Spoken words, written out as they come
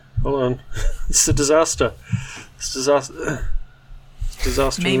Hold on. It's a disaster. It's disaster.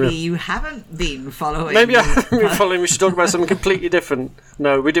 Maybe you haven't been following. Maybe I haven't been following. We should talk about something completely different.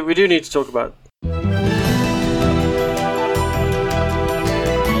 No, we do need to talk about.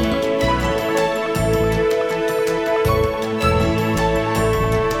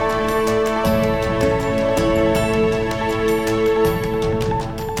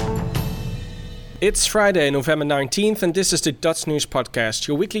 It's Friday, November 19th, and this is the Dutch News Podcast,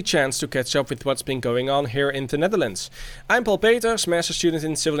 your weekly chance to catch up with what's been going on here in the Netherlands. I'm Paul Peters, master student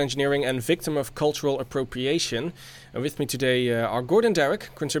in civil engineering and victim of cultural appropriation. And with me today are Gordon Derrick,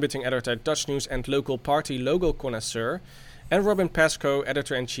 contributing editor at Dutch News and local party logo connoisseur, and Robin Pascoe,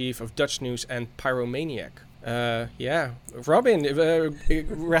 editor-in-chief of Dutch News and Pyromaniac. Robin,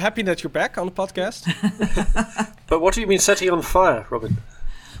 we're happy that you're back on the podcast. But what have you been setting on fire, Robin?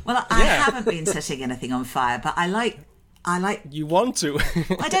 Well, I haven't been setting anything on fire, but I like. You want to?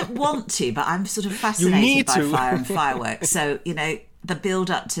 I don't want to, but I'm sort of fascinated by fire and fireworks. So the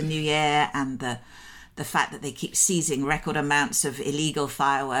build-up to New Year and the fact that they keep seizing record amounts of illegal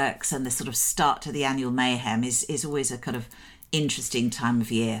fireworks and the sort of start to the annual mayhem is always a kind of interesting time of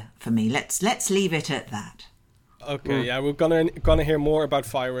year for me. Let's leave it at that. Okay, we're gonna hear more about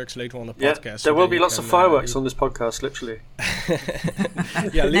fireworks later on the podcast. Yeah, there will be lots of fireworks on this podcast, literally.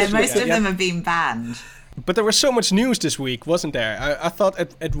 Most of them have been banned. But there was so much news this week, wasn't there? I thought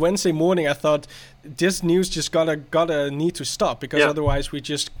at Wednesday morning, I thought this news just gotta need to stop because otherwise we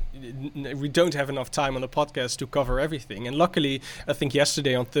don't have enough time on the podcast to cover everything. And luckily, I think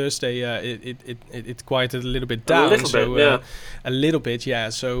yesterday on Thursday it quieted a little bit down. A little bit, yeah.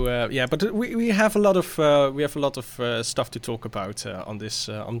 So but we have a lot of stuff to talk about on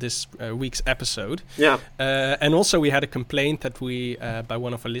this week's episode. Yeah. And also we had a complaint that we by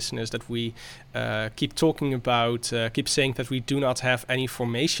one of our listeners that we keep saying that we do not have any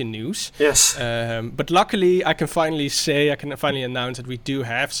formation news. Yes. But luckily, I can finally announce that we do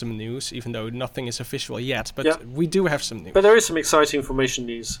have some news, even though nothing is official yet. But we do have some news. But there is some exciting formation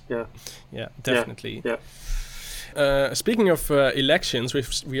news. Yeah. Yeah, definitely. Yeah. Speaking of elections,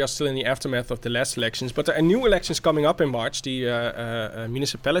 we are still in the aftermath of the last elections, but there are new elections coming up in March, the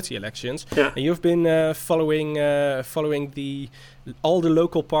municipality elections. Yeah. And you've been following all the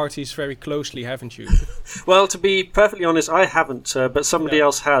local parties very closely, haven't you? Well, to be perfectly honest, I haven't, but somebody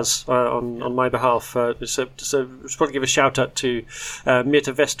else has on my behalf. So I just want to give a shout out to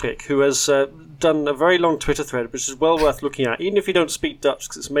Mirta Vestrik, who has done a very long Twitter thread, which is well worth looking at, even if you don't speak Dutch,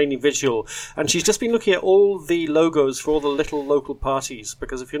 because it's mainly visual. And she's just been looking at all the logos for all the little local parties,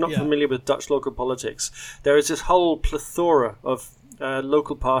 because if you're not familiar with Dutch local politics, there is this whole plethora of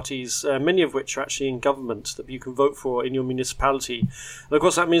local parties, many of which are actually in government that you can vote for in your municipality. And of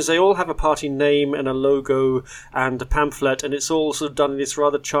course that means they all have a party name and a logo and a pamphlet, and it's all sort of done in this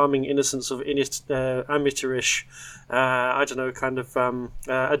rather charming innocence of amateurish, kind of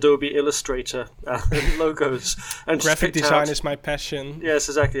Adobe Illustrator logos. And graphic design is my passion. Yes,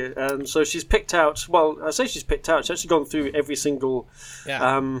 exactly. So she's picked out, she's actually gone through every single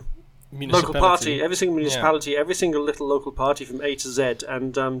local party, every single municipality, every single little local party from A to Z,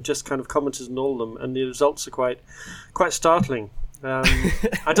 and just kind of commented on all of them, and the results are quite startling.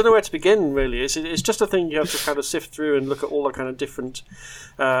 I don't know where to begin, really. It's just a thing you have to kind of sift through and look at all the kind of different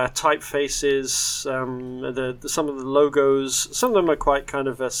typefaces, some of the logos. Some of them are quite kind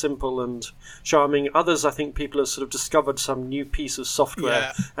of simple and charming. Others, I think people have sort of discovered some new piece of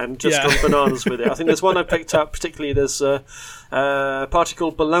software and just gone bananas with it. I think there's one I picked up particularly. There's a party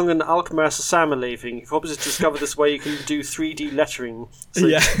called Belangen Alkmaar Samenleving. You've obviously discovered this way you can do 3D lettering. So,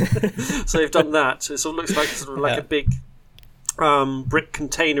 so they've done that. It sort of looks like a big brick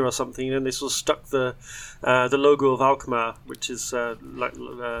container or something, and then they sort of stuck the logo of Alkmaar, which is like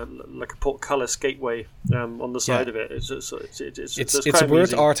a portcullis gateway on the side of it. It's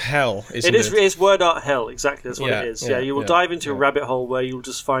word art hell, isn't it? It's word art hell, exactly. That's what it is. You will dive into a rabbit hole where you'll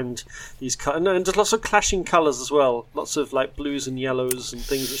just find these and there's lots of clashing colours as well. Lots of like blues and yellows and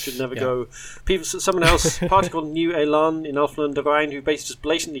things that should never go. Someone else, a party called New Elan in Alphen aan den Rijn, who basically just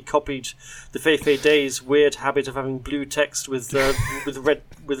blatantly copied the VVD's weird habit of having blue text with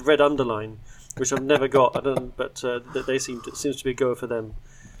red underline, which I've never got. But they seems to be a go for them.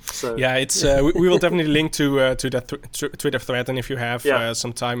 So it's we will definitely link to that Twitter thread, and if you have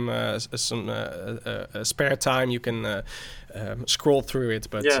some time, some spare time, you can scroll through it.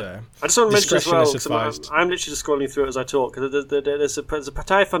 But I just want to mention as well, I'm literally just scrolling through it as I talk. There's a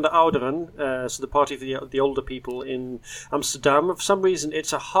Partij van de Ouderen, so the party for the older people in Amsterdam. For some reason,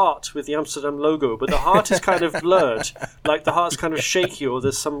 it's a heart with the Amsterdam logo, but the heart is kind of blurred, like the heart's kind of shaky, or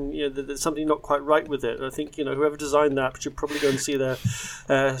there's there's something not quite right with it. I think whoever designed that should probably go and see their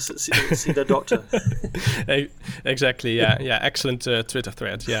see their doctor. Exactly. Yeah. Excellent Twitter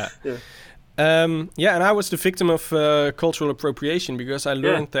thread. Yeah. And I was the victim of cultural appropriation because I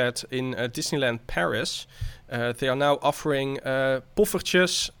learned that in Disneyland Paris, they are now offering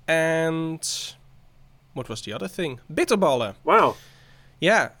poffertjes and what was the other thing? Bitterballen. Wow.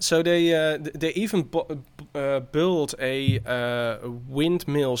 Yeah, so they even built a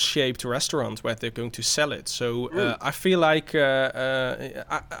windmill-shaped restaurant where they're going to sell it. So I feel like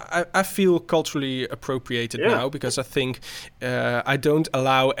I feel culturally appropriated now because I think I don't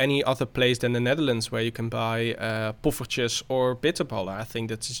allow any other place than the Netherlands where you can buy poffertjes or bitterballen. I think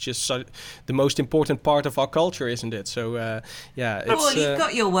that's just the most important part of our culture, isn't it? So well, you've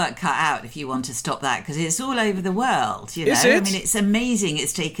got your work cut out if you want to stop that because it's all over the world. Is it? I mean, it's amazing.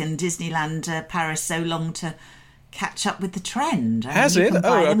 It's taken Disneyland Paris so long to catch up with the trend. Has it? You can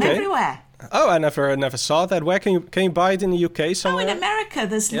buy them everywhere. Oh, I never saw that. Where can you buy it in the UK somewhere? Oh, in America,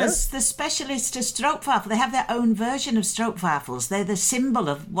 there's the specialist stroopwafel. They have their own version of stroopwafels. They're the symbol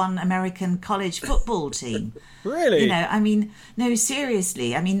of one American college football team. Really? I mean, no,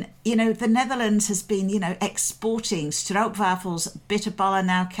 seriously. I mean, the Netherlands has been, exporting stroopwafels. Bitterballen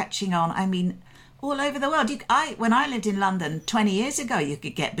now catching on. I mean, all over the world. When I lived in London 20 years ago, you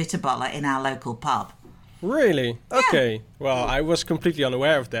could get bitterballen in our local pub. Really? Okay. Well, I was completely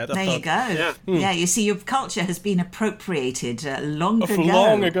unaware of that. You go. Yeah, you see, your culture has been appropriated long ago.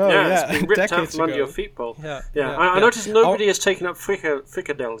 Long ago, it's been ripped out from under your feet, Paul. I noticed nobody has taken up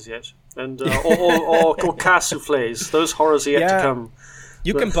frikadelles yet, and or cas soufflés. Those horrors are yet to come.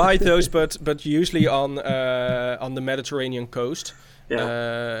 You can buy those, but usually on the Mediterranean coast.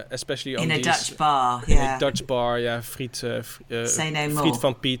 Especially on in a Dutch bar, friet, Say no more. Friet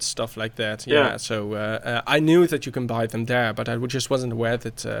van Piet, stuff like that. So I knew that you can buy them there, but I just wasn't aware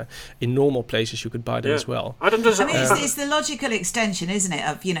that in normal places you could buy them as well. It's the logical extension, isn't it,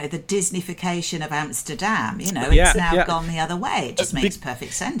 of the Disneyfication of Amsterdam? It's now gone the other way. It just makes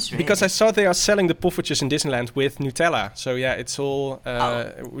perfect sense, really. Because I saw they are selling the poffertjes in Disneyland with Nutella. So it's all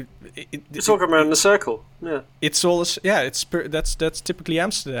it's all going around in a circle. Yeah, it's all that's typically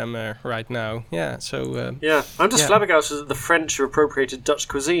Amsterdam right now. Yeah, so I'm just flabbergasted that the French are appropriated Dutch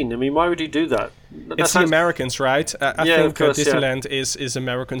cuisine. I mean, why would you do that? It's the Americans, right? I think Disneyland is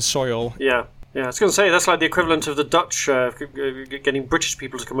American soil. Yeah, I was going to say that's like the equivalent of the Dutch getting British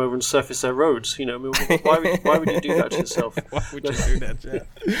people to come over and surface their roads. I mean, why would you do that to yourself? Why would you do that? Yeah.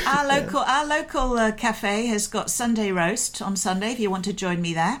 Our local cafe has got Sunday roast on Sunday. If you want to join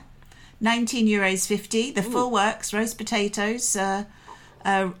me there. €19.50. The full works, roast potatoes,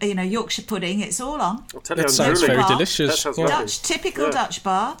 Yorkshire pudding. It's all on. That sounds very delicious. Typical Dutch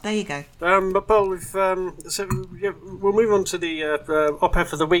bar. There you go. But Paul, we'll move on to the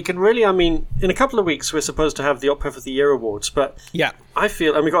OPHEF of the week. And really, I mean, in a couple of weeks, we're supposed to have the OPHEF of the Year awards. But I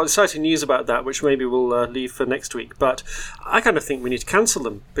feel, and we've got exciting news about that, which maybe we'll leave for next week. But I kind of think we need to cancel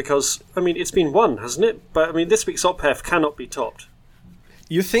them because, I mean, it's been won, hasn't it? But I mean, this week's OPHEF cannot be topped.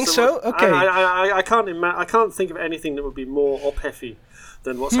 You think so? Okay. I can't think of anything that would be more OPHEF-y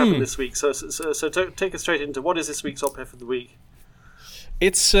than what's happened this week. So take us straight into what is this week's OPHEF of the week.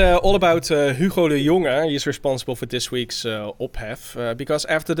 It's all about Hugo de Jonge. He's responsible for this week's OPHEF because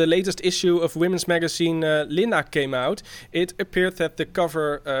after the latest issue of women's magazine Linda came out, it appeared that the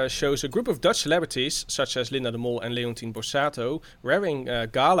cover shows a group of Dutch celebrities, such as Linda de Mol and Leontien Borsato, wearing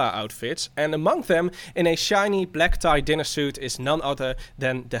gala outfits, and among them, in a shiny black tie dinner suit, is none other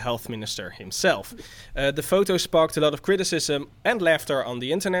than the health minister himself. The photo sparked a lot of criticism and laughter on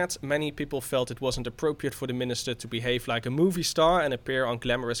the internet. Many people felt it wasn't appropriate for the minister to behave like a movie star and appear on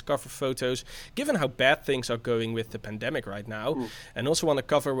glamorous cover photos, given how bad things are going with the pandemic right now. And also on the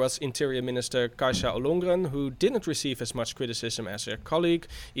cover was Interior Minister Kajsa Ollongren, who didn't receive as much criticism as her colleague,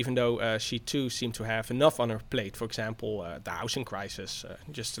 even though she too seemed to have enough on her plate. For example, the housing crisis.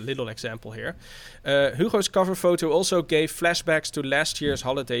 Just a little example here. Hugo's cover photo also gave flashbacks to last year's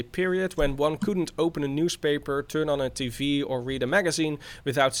holiday period when one couldn't open a newspaper, turn on a TV or read a magazine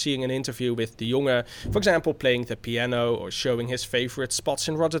without seeing an interview with de Jonge, for example playing the piano or showing his favorite spots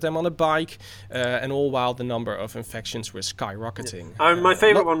in Rotterdam on a bike, and all while the number of infections was skyrocketing. My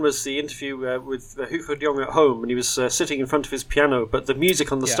favourite one was the interview with Hugo de Jonge at home, and he was sitting in front of his piano, but the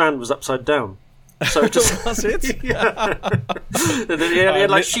music on the stand was upside down. So just was it? Yeah. He had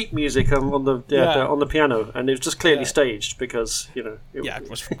like sheet music on the piano, and it was just clearly staged because it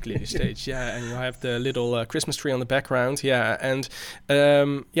was clearly staged. Yeah, and you have the little Christmas tree on the background. Yeah, and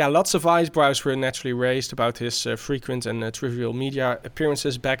lots of eyebrows were naturally raised about his frequent and trivial media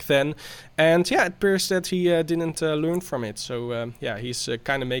appearances back then, and it appears that he didn't learn from it. So he's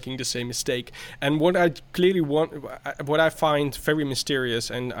kind of making the same mistake. And what I find very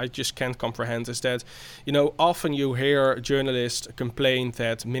mysterious, and I just can't comprehend, is that often you hear journalists complain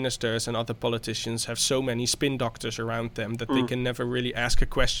that ministers and other politicians have so many spin doctors around them that they can never really ask a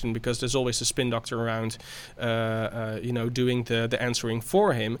question because there's always a spin doctor around, doing the answering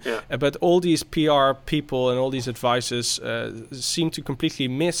for him. Yeah. But all these PR people and all these advisors seem to completely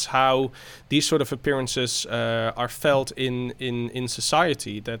miss how these sort of appearances are felt in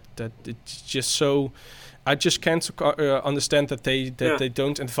society. That it's just so. I just can't understand that they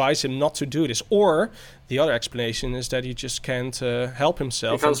don't advise him not to do this. Or the other explanation is that he just can't help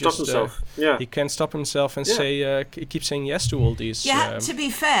himself. He can't stop himself. He can't stop himself and keep saying yes to all these. Yeah, to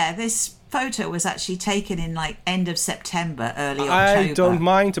be fair, this photo was actually taken in like end of September, early October. I don't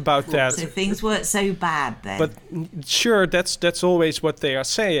mind about that. So things weren't so bad then. But sure, that's always what they are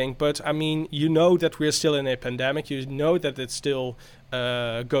saying. But I mean, that we're still in a pandemic. You know that it's still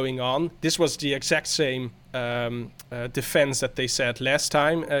going on. This was the exact same defense that they said last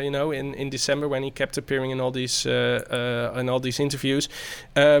time, in December when he kept appearing in all these interviews.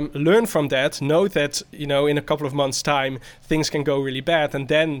 Learn from that. Know that in a couple of months' time things can go really bad, and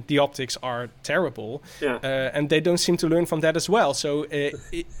then the optics are terrible. Yeah. And they don't seem to learn from that as well. So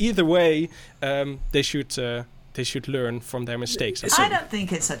either way, they should learn from their mistakes. I don't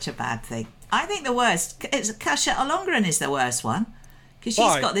think it's such a bad thing. I think the worst is Kasia Ollongren is the worst one. Because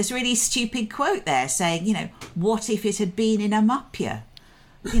she's got this really stupid quote there saying, what if it had been in Amapia?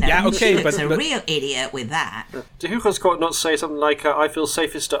 She looks a real idiot with that. Did Hugo's quote not say something like, I feel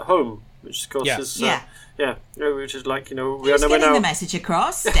safest at home? Which, of course, is... which is like, we are getting the message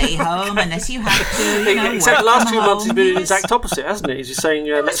across. Stay home unless you have to, Except the last 2 months he's been the exact opposite, hasn't he? He's saying,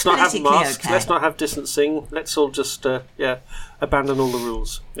 let's not have masks, let's not have distancing, let's all just, abandon all the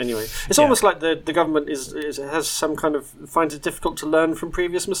rules. Anyway, it's almost like the government has some kind of finds it difficult to learn from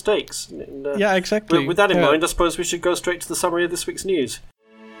previous mistakes. And, exactly. With that in mind, I suppose we should go straight to the summary of this week's news.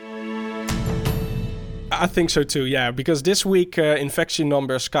 I think so too, because this week infection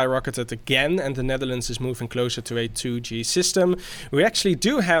numbers skyrocketed again and the Netherlands is moving closer to a 2G system. We actually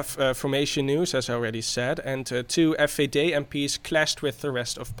do have formation news, as I already said, and 2 FVD MPs clashed with the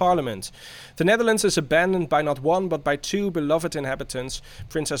rest of Parliament. The Netherlands is abandoned by not one but by 2 beloved inhabitants.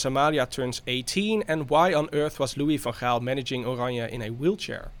 Princess Amalia turns 18, and why on earth was Louis van Gaal managing Oranje in a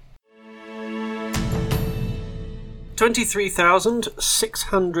wheelchair?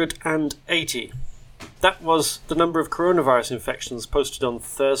 23,680. That was the number of coronavirus infections posted on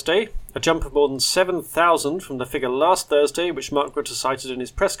Thursday, a jump of more than 7,000 from the figure last Thursday, which Mark Rutte cited in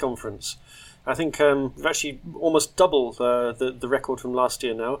his press conference. I think we've actually almost doubled the record from last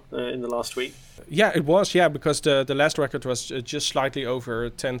year now, in the last week. Yeah, it was, because the last record was just slightly over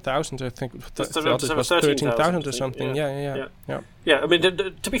 10,000, I think. It was 13,000 or something. Yeah. I mean,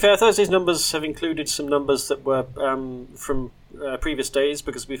 to be fair, Thursday's numbers have included some numbers that were from previous days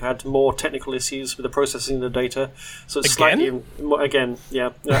because we've had more technical issues with the processing of the data. So it's slightly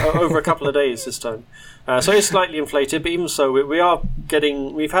over a couple of days this time. So it's slightly inflated, but even so,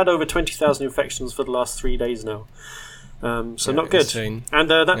 we've had over 20,000 infections for the last 3 days now. So not good. Insane. And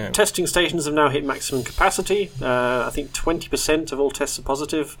testing stations have now hit maximum capacity. I think 20% of all tests are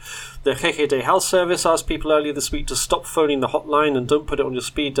positive. The GGD Health Service asked people earlier this week to stop phoning the hotline and don't put it on your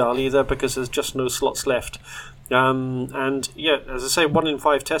speed dial either because there's just no slots left. As I say, 1 in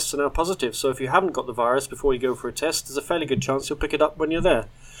 5 tests are now positive. So if you haven't got the virus before you go for a test, there's a fairly good chance you'll pick it up when you're there.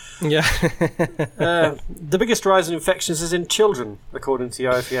 Yeah. The biggest rise in infections is in children, according to the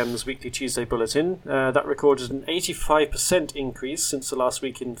IFEM's weekly Tuesday bulletin. That recorded an 85% increase since the last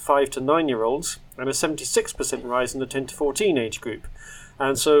week in 5 to 9-year-olds and a 76% rise in the 10 to 14 age group.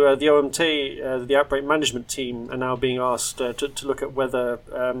 And so the OMT, the outbreak management team, are now being asked to look at whether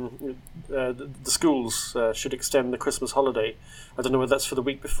the schools should extend the Christmas holiday. I don't know whether that's for the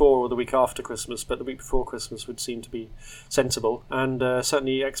week before or the week after Christmas, but the week before Christmas would seem to be sensible. And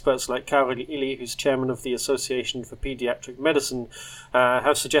certainly experts like Karoli Illy, who's chairman of the Association for Pediatric Medicine,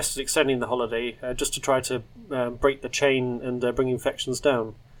 have suggested extending the holiday just to try to break the chain and bring infections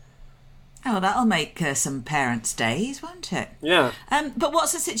down. Oh, that'll make some parents' days, won't it? Yeah. But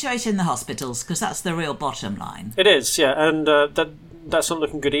what's the situation in the hospitals? Because that's the real bottom line. It is, yeah. And that's not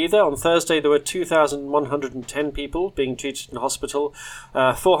looking good either. On Thursday, there were 2,110 people being treated in hospital,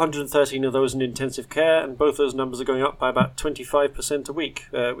 413 of those in intensive care, and both those numbers are going up by about 25% a week,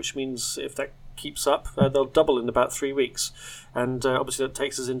 which means if that keeps up, they'll double in about 3 weeks. And obviously that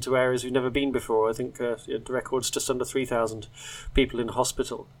takes us into areas we've never been before. I think the record's just under 3,000 people in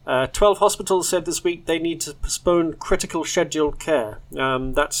hospital. 12 hospitals said this week they need to postpone critical scheduled care.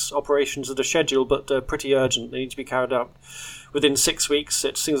 That's operations that are scheduled but pretty urgent. They need to be carried out within 6 weeks.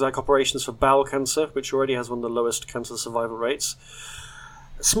 It's things like operations for bowel cancer, which already has one of the lowest cancer survival rates.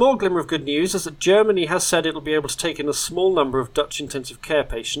 A small glimmer of good news is that Germany has said it'll be able to take in a small number of Dutch intensive care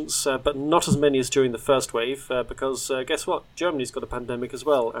patients, but not as many as during the first wave, because guess what? Germany's got a pandemic as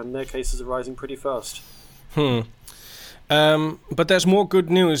well, and their cases are rising pretty fast. But there's more good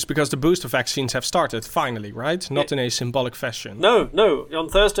news because the booster vaccines have started, finally, right? Not in a symbolic fashion. No. On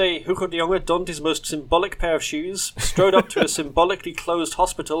Thursday, Hugo de Jonge donned his most symbolic pair of shoes, strode up to a symbolically closed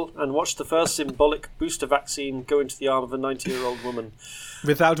hospital, and watched the first symbolic booster vaccine go into the arm of a 90-year-old woman.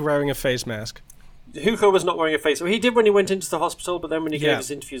 Without wearing a face mask. Hugo was not wearing a face. Well, he did when he went into the hospital, but then when he gave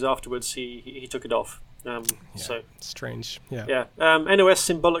his interviews afterwards, he took it off. So strange. NOS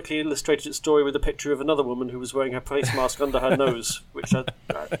symbolically illustrated its story with a picture of another woman who was wearing her face mask under her nose, which are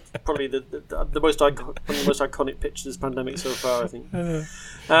probably the most iconic picture of this pandemic so far, I think.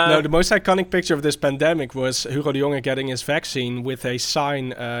 No, the most iconic picture of this pandemic was Hugo de Jonge getting his vaccine with a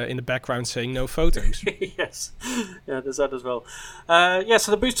sign in the background saying no photos. Yes, there's that as well. So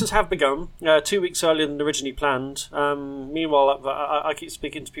the boosters have begun 2 weeks earlier than originally planned. Meanwhile, I keep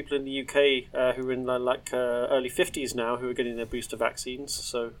speaking to people in the UK who are in early 50s now who are getting their booster vaccines.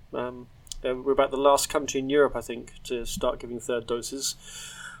 So we're about the last country in Europe, I think, to start giving third doses.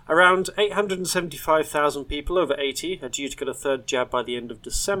 Around 875,000 people over 80 are due to get a third jab by the end of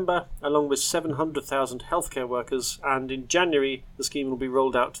December, along with 700,000 healthcare workers, and in January the scheme will be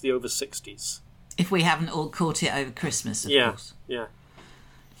rolled out to the over 60s. If we haven't all caught it over Christmas, of course. Yeah.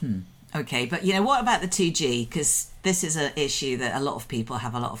 Okay, but what about the 2G? Because this is an issue that a lot of people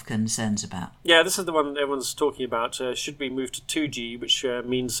have a lot of concerns about. Yeah, this is the one everyone's talking about. Should we move to 2G, which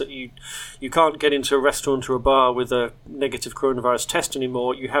means that you can't get into a restaurant or a bar with a negative coronavirus test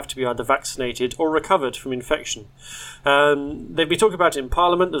anymore. You have to be either vaccinated or recovered from infection. They've been talking about it in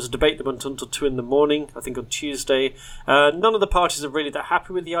Parliament. There's a debate that went on until 2 a.m, I think on Tuesday. None of the parties are really that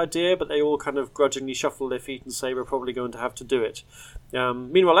happy with the idea, but they all kind of grudgingly shuffle their feet and say we're probably going to have to do it.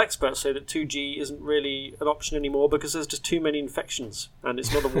 Meanwhile, experts say that 2G isn't really an option anymore because there's just too many infections and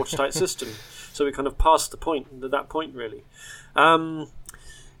it's not a watertight system. So we kind of passed that point, really. And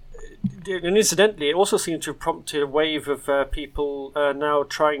incidentally, it also seemed to have prompted a wave of people now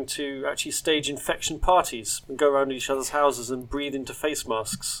trying to actually stage infection parties and go around each other's houses and breathe into face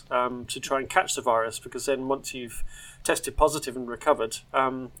masks to try and catch the virus, because then once you've tested positive and recovered,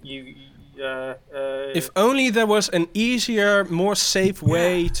 if only there was an easier, more safe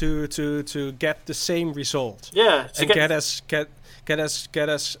way to get the same result. Yeah, and get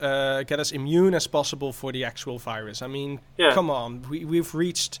as immune as possible for the actual virus. I mean, come on, we've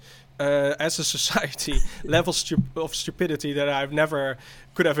reached as a society levels of stupidity that I've never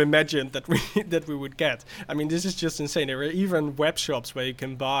could have imagined that we would get. I mean, this is just insane. There are even web shops where you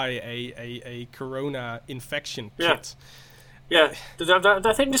can buy a corona infection kit. Yeah,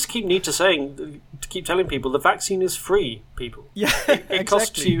 I think just need to keep telling people the vaccine is free, people. Yeah, it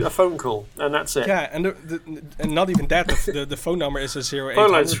costs you a phone call, and that's it. Yeah, and and not even that. The phone number is a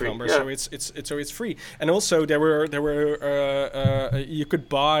 0800 number, so it's free. And also there were you could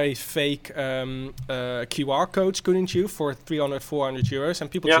buy fake QR codes, couldn't you, for 300, 400 euros, and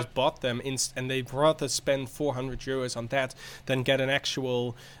people just bought them and they'd rather spend 400 euros on that than get an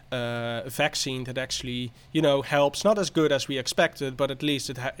actual vaccine that actually helps. Not as good as we expected, but at least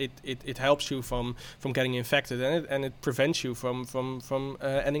it helps you from getting infected, and it prevents you from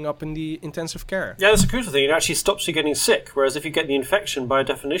ending up in the intensive care. Yeah, that's a crucial thing. It actually stops you getting sick, whereas if you get the infection, by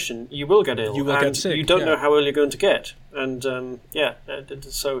definition you will get ill. You will get sick. You don't know how ill you're going to get. And a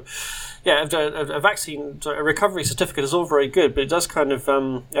vaccine, a recovery certificate is all very good, but it does kind of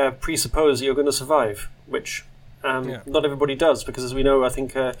presuppose that you're going to survive, which not everybody does, because as we know, I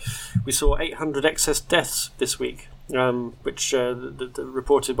think we saw 800 excess deaths this week, which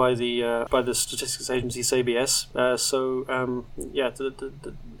reported by the statistics agency CBS.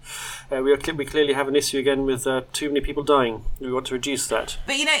 We clearly have an issue again with too many people dying. We want to reduce that.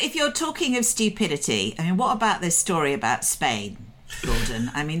 But if you're talking of stupidity, I mean, what about this story about Spain?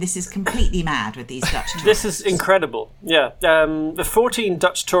 Gordon. I mean, this is completely mad with these Dutch tourists. This is incredible. Yeah. The 14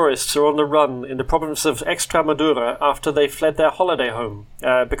 Dutch tourists are on the run in the province of Extremadura after they fled their holiday home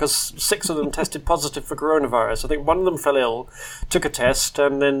because 6 of them tested positive for coronavirus. I think one of them fell ill, took a test,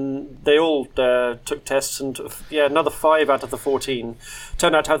 and then they all took tests, and another 5 out of the 14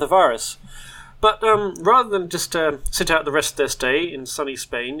 turned out to have the virus. But rather than just sit out the rest of their stay in sunny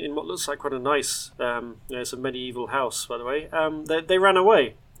Spain, in what looks like quite a nice, it's a medieval house, by the way, they ran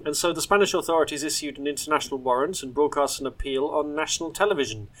away. And so the Spanish authorities issued an international warrant and broadcast an appeal on national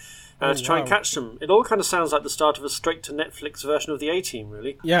television to try and catch them. It all kind of sounds like the start of a straight-to-Netflix version of the A-Team,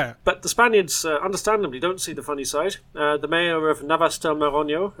 really. Yeah. But the Spaniards, understandably, don't see the funny side. The mayor of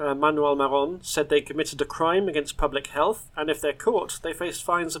Navastel-Maroño, Manuel Maron, said they committed a crime against public health, and if they're caught, they face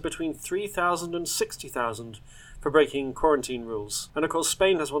fines of between 3,000 and 60,000 for breaking quarantine rules. And of course,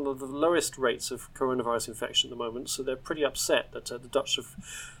 Spain has one of the lowest rates of coronavirus infection at the moment, so they're pretty upset that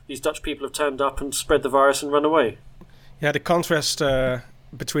these Dutch people have turned up and spread the virus and run away. Yeah, the contrast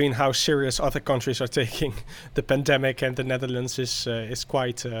between how serious other countries are taking the pandemic and the Netherlands is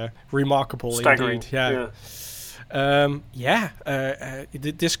quite remarkable. Staggering.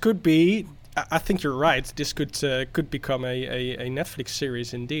 Indeed. This could be. I think you're right. This could become a Netflix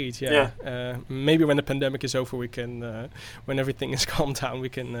series indeed. Yeah. Maybe when the pandemic is over, we can when everything is calmed down, we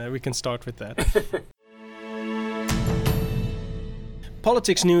can start with that.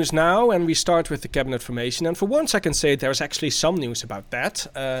 Politics news now, and we start with the cabinet formation. And for once I can say there's actually some news about that.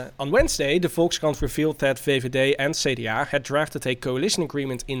 On Wednesday, the Volkskrant revealed that VVD and CDA had drafted a coalition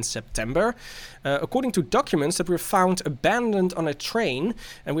agreement in September, according to documents that were found abandoned on a train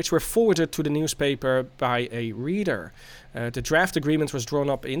and which were forwarded to the newspaper by a reader. The draft agreement was drawn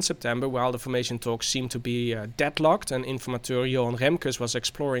up in September while the formation talks seemed to be deadlocked, and informateur Johan Remkes was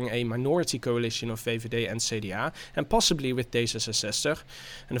exploring a minority coalition of VVD and CDA, and possibly with D66.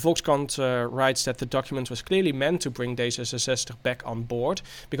 And the Volkskrant writes that the document was clearly meant to bring D66 back on board,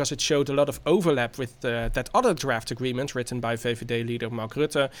 because it showed a lot of overlap with that other draft agreement written by VVD leader Mark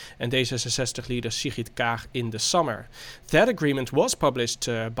Rutte and D66 leader Sigrid Kaag in the summer. That agreement was published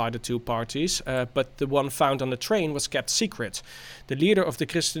by the two parties, but the one found on the train was kept secret. The leader of the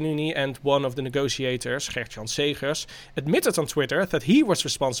ChristenUnie and one of the negotiators, Gert-Jan Segers, admitted on Twitter that he was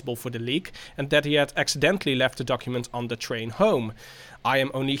responsible for the leak and that he had accidentally left the document on the train home. "I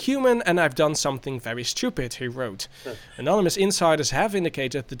am only human and I've done something very stupid," he wrote. Yeah. Anonymous insiders have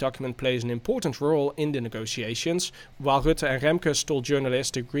indicated the document plays an important role in the negotiations, while Rutte and Remkes told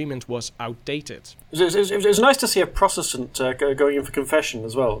journalists the agreement was outdated. It was nice to see a Protestant going in for confession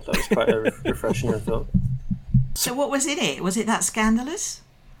as well. That was quite refreshing, I thought. So what was in it? Was it that scandalous?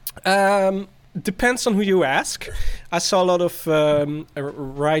 Depends on who you ask. I saw a lot of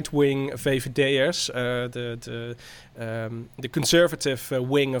right-wing VVD'ers, the conservative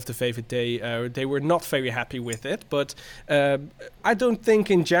wing of the VVD. They were not very happy with it, but I don't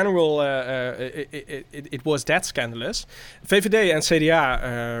think in general it was that scandalous. VVD and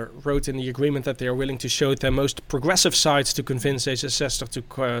CDA wrote in the agreement that they are willing to show their most progressive sides to convince D66 to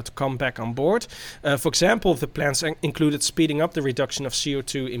come back on board. For example, the plans included speeding up the reduction of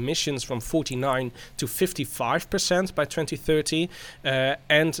CO2 emissions from 49 to 55% by 2030,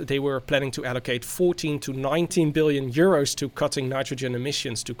 and they were planning to allocate 14 to 19 billion euros to cutting nitrogen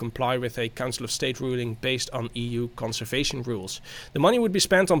emissions to comply with a Council of State ruling based on EU conservation rules. The money would be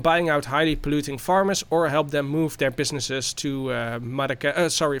spent on buying out highly polluting farmers or help them move their businesses to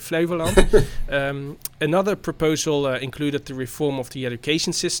Flevoland. Another proposal included the reform of the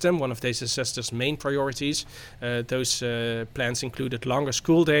education system, one of D66's main priorities. Those plans included longer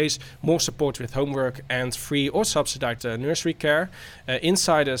school days, more support with homework, and free or subsidized nursery care. Other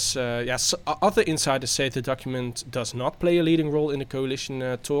insiders say the document does not play a leading role in the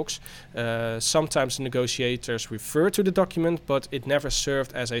coalition talks. Sometimes the negotiators refer to the document, but it never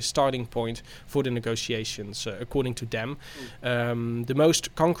served as a starting point for the negotiations, according to them. The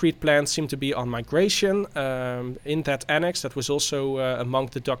most concrete plans seem to be on migration. In that annex, that was also among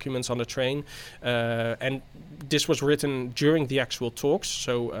the documents on the train, and this was written during the actual talks,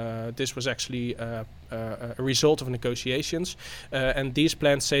 so this was actually a result of negotiations, and these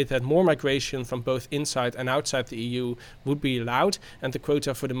plans say that more migration from both inside and outside the EU would be allowed, and the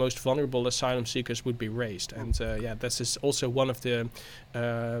quota for the most vulnerable asylum seekers would be raised. And this is also one of the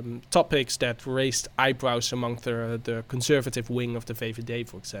topics that raised eyebrows among the conservative wing of the VVD,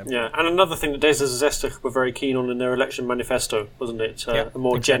 for example. Yeah, and another thing that D66 were very keen on in their election manifesto, wasn't it? A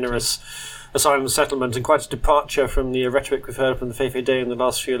more generous asylum settlement, and quite a departure from the rhetoric we've heard from the VVD in the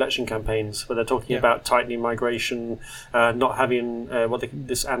last few election campaigns, where they're talking about tightening migration, not having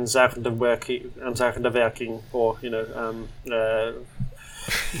this Aanzuigende-werking, or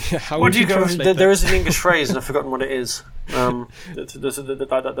what do you translate that? There is an English phrase, and I've forgotten what it is. Not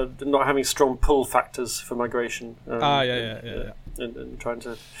having strong pull factors for migration. And trying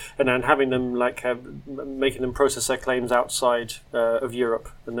to, and then having them making them process their claims outside of Europe,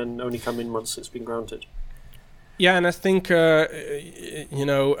 and then only come in once it's been granted. Yeah, and I think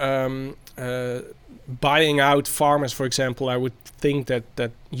buying out farmers, for example, I would think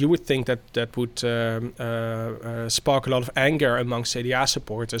that you would think that would spark a lot of anger among CDA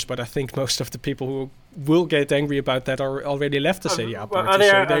supporters. But I think most of the people who will get angry about that are already left the CDA party.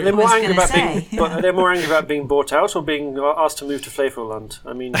 Are they more angry about being bought out or being asked to move to Flevoland?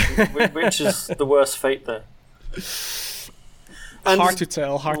 I mean, which is the worst fate there? And hard to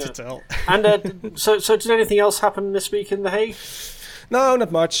tell. And so did anything else happen this week in The Hague? No,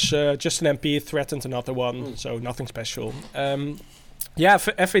 not much. Just an MP threatened another one, so nothing special.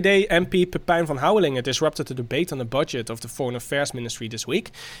 FVD MP Pepijn van Houwelingen disrupted the debate on the budget of the Foreign Affairs Ministry this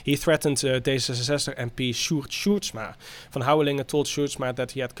week. He threatened D66 MP Sjoerd Sjoerdsma. Van Houwelingen told Sjoerdsma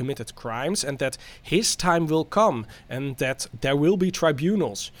that he had committed crimes and that his time will come and that there will be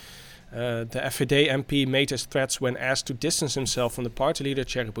tribunals. The FVD MP made his threats when asked to distance himself from the party leader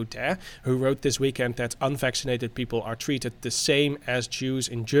Thierry Baudet, who wrote this weekend that unvaccinated people are treated the same as Jews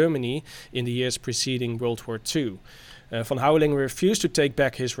in Germany in the years preceding World War II. Van Houwelingen refused to take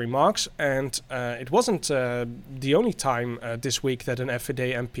back his remarks, and it wasn't the only time this week that an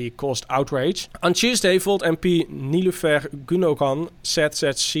FVD MP caused outrage. On Tuesday, Volt MP Niloufer Gundogan said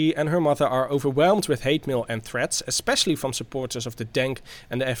that she and her mother are overwhelmed with hate mail and threats, especially from supporters of the DENK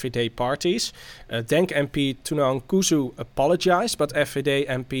and the FVD parties. DENK MP Tunang Kuzu apologized, but FVD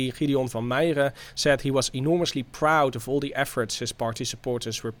MP Gideon van Meijeren said he was enormously proud of all the efforts his party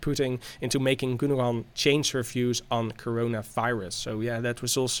supporters were putting into making Gundogan change her views on coronavirus. So yeah, that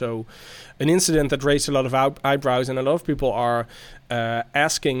was also an incident that raised a lot of eyebrows, and a lot of people are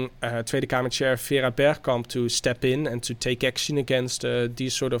asking Tweede Kamer Chair Vera Bergkamp to step in and to take action against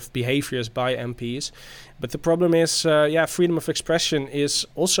these sort of behaviors by MPs. But the problem is, freedom of expression is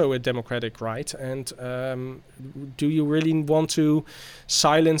also a democratic right. And do you really want to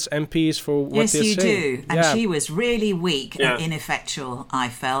silence MPs for what they're saying? Yes, you do. And she was really weak and ineffectual, I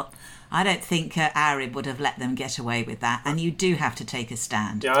felt. I don't think Arib would have let them get away with that, and you do have to take a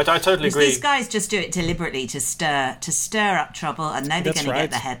stand. Yeah, I totally agree. These guys just do it deliberately to stir up trouble, and they're going to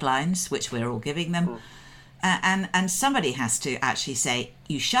get the headlines, which we're all giving them. And somebody has to actually say,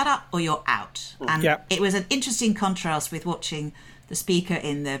 you shut up or you're out. And it was an interesting contrast with watching the Speaker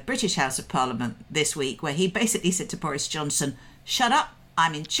in the British House of Parliament this week, where he basically said to Boris Johnson, shut up,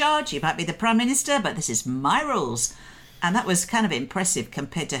 I'm in charge, you might be the Prime Minister, but this is my rules. And that was kind of impressive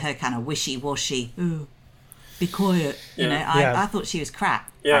compared to her kind of wishy-washy, be quiet. I thought she was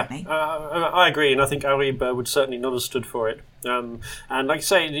crap. Yeah, I agree, and I think Arib would certainly not have stood for it. And like I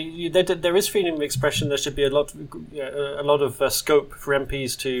say, there is freedom of expression. There should be a lot of scope for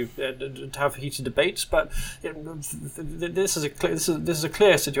MPs to have heated debates. But this is a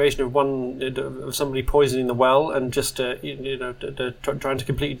clear situation of somebody poisoning the well and just trying to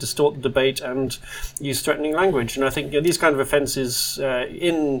completely distort the debate and use threatening language. And I think these kind of offences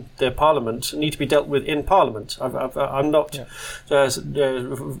in the Parliament need to be dealt with in Parliament. I'm not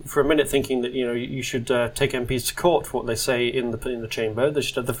for a minute thinking that you should take MPs to court for what they say in the chamber. They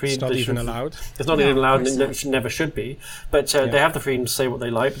should have the freedom. It's not even allowed. It's not even allowed, and it never should be. But they have the freedom to say what they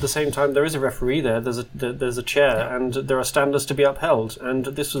like. But at the same time, there is a referee there. There's a chair, and there are standards to be upheld. And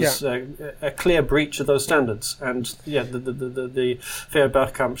this was a clear breach of those standards. And the Vera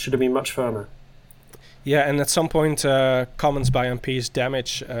Bergkamp should have been much firmer. Yeah, and at some point, comments by MPs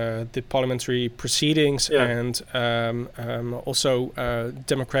damage the parliamentary proceedings, and also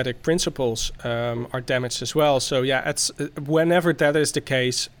democratic principles are damaged as well. So it's whenever that is the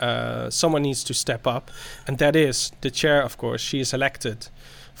case, someone needs to step up, and that is the chair. Of course, she is elected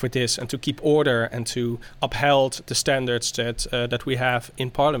for this and to keep order and to uphold the standards that we have in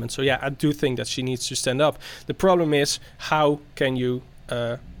Parliament. So I do think that she needs to stand up. The problem is, how can you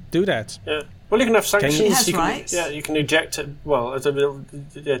do that? Well, you can have sanctions. Rights. You can eject it. Well,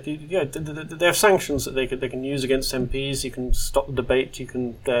 they have sanctions that they can use against MPs. You can stop the debate. You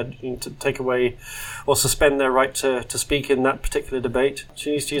can take away or suspend their right to speak in that particular debate.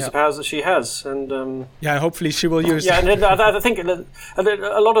 She needs to use the powers that she has, and hopefully she will use. Yeah, and I think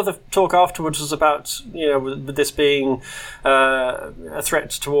a lot of the talk afterwards was about with this being a threat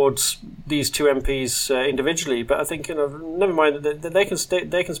towards these two MPs individually. But I think never mind that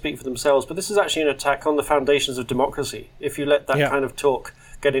they can speak for themselves. But this is actually an attack on the foundations of democracy if you let that kind of talk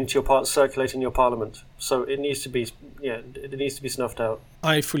get into your circulate in your parliament. So it needs to be snuffed out.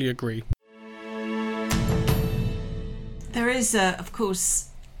 I fully agree. There is, of course,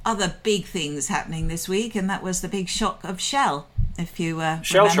 other big things happening this week, and that was the big shock of Shell. If you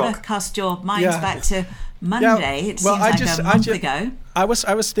remember, cast your minds back to Monday. It seems like a month ago. I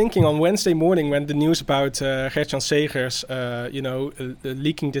was thinking on Wednesday morning when the news about Gert-Jan Segers,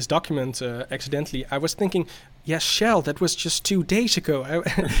 leaking this document accidentally. I was thinking, yes, Shell. That was just 2 days ago.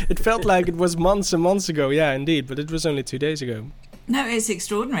 It felt like it was months and months ago. Yeah, indeed, but it was only 2 days ago. No, it's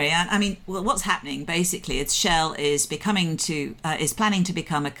extraordinary. I mean, what's happening basically is Shell is planning to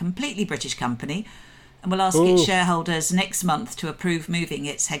become a completely British company, and will ask its shareholders next month to approve moving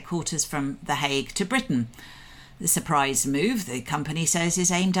its headquarters from The Hague to Britain. The surprise move, the company says,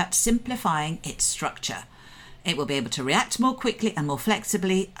 is aimed at simplifying its structure. It will be able to react more quickly and more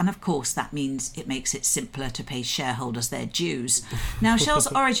flexibly, and of course that means it makes it simpler to pay shareholders their dues. Now,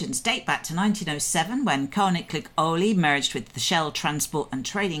 Shell's origins date back to 1907 when Koninklijk Olie merged with the Shell Transport and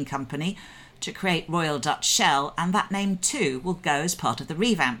Trading Company to create Royal Dutch Shell, and that name too will go as part of the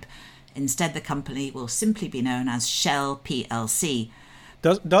revamp. Instead, the company will simply be known as Shell plc.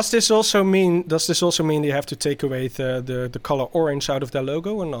 Does this also mean they have to take away the color orange out of their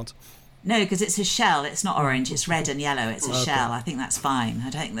logo or not? No, because it's a shell. It's not orange. It's red and yellow. It's a shell. I think that's fine. I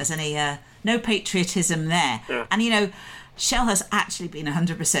don't think there's any no patriotism there. Yeah. And Shell has actually been a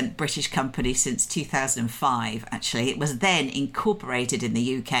 100% British company since 2005. Actually, it was then incorporated in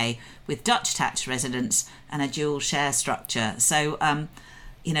the UK with Dutch tax residents and a dual share structure. So,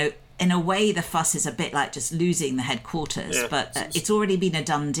 in a way, the fuss is a bit like just losing the headquarters, but it's already been a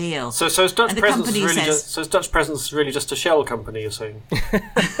done deal. So is Dutch Presence really just a shell company, you're saying?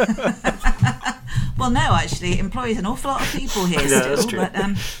 Well, no, actually, it employs an awful lot of people here still. That's true. But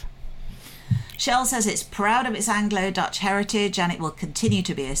Shell says it's proud of its Anglo-Dutch heritage and it will continue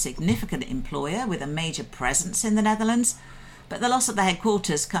to be a significant employer with a major presence in the Netherlands. But the loss of the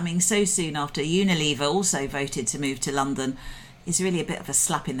headquarters coming so soon after Unilever also voted to move to London is really a bit of a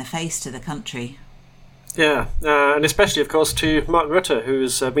slap in the face to the country. Yeah, and especially, of course, to Mark Rutte,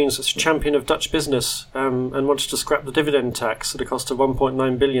 who's been such a champion of Dutch business and wants to scrap the dividend tax at a cost of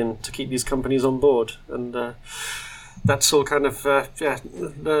 1.9 billion to keep these companies on board. And that's all kind of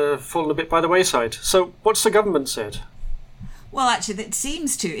fallen a bit by the wayside. So what's the government said? Well, actually, it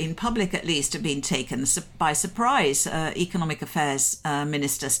seems to, in public at least, have been taken by surprise. Economic Affairs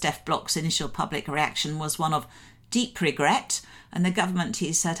Minister Stef Blok's initial public reaction was one of deep regret, and the government,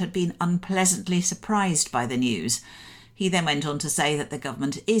 he said, had been unpleasantly surprised by the news. He then went on to say that the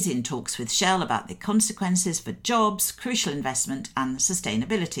government is in talks with Shell about the consequences for jobs, crucial investment and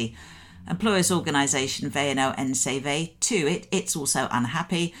sustainability. Employers' organisation VNO-NCW too, it's also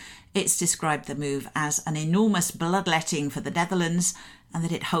unhappy. It's described the move as an enormous bloodletting for the Netherlands and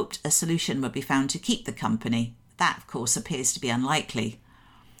that it hoped a solution would be found to keep the company. That, of course, appears to be unlikely.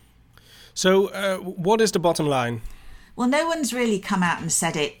 So what is the bottom line? Well, no one's really come out and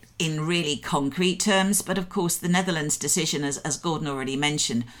said it in really concrete terms, but of course the Netherlands' decision, as Gordon already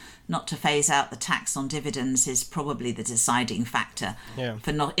mentioned, not to phase out the tax on dividends is probably the deciding factor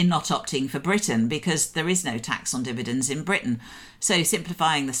for not opting for Britain, because there is no tax on dividends in Britain. So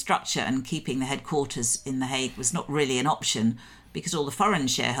simplifying the structure and keeping the headquarters in The Hague was not really an option, because all the foreign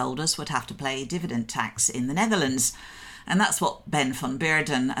shareholders would have to pay dividend tax in the Netherlands. And that's what Ben van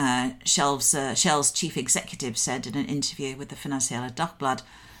Beurden, Shell's chief executive, said in an interview with the Financiële Dagblad.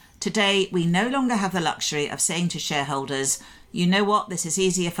 Today, we no longer have the luxury of saying to shareholders, you know what, this is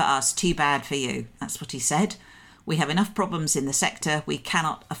easier for us, too bad for you. That's what he said. We have enough problems in the sector, we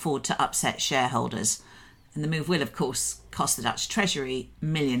cannot afford to upset shareholders. And the move will, of course, cost the Dutch Treasury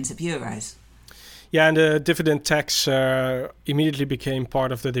millions of euros. Yeah, and the dividend tax immediately became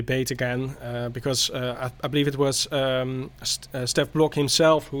part of the debate again because I believe it was Stef Blok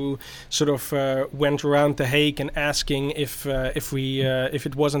himself who sort of went around The Hague and asking if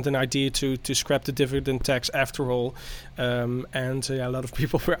it wasn't an idea to scrap the dividend tax after all, and a lot of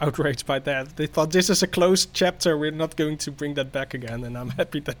people were outraged by that. They thought this is a closed chapter. We're not going to bring that back again, and I'm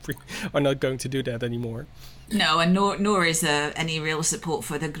happy that we are not going to do that anymore. No, and nor is there any real support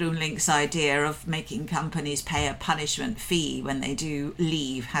for the GroenLinks idea of making companies pay a punishment fee when they do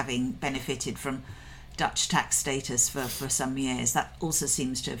leave, having benefited from Dutch tax status for some years. That also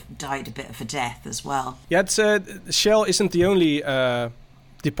seems to have died a bit of a death as well. Yeah, Shell isn't the only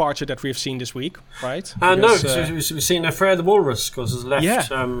departure that we've seen this week, right? No, we've seen Freya the Walrus, because has left.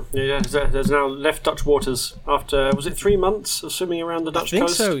 Has now left Dutch waters after, was it 3 months of swimming around the Dutch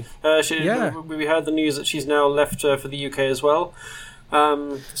coast? I think so. We heard the news that she's now left for the UK as well.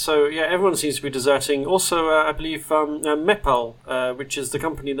 Everyone seems to be deserting. Also, I believe Mepal, which is the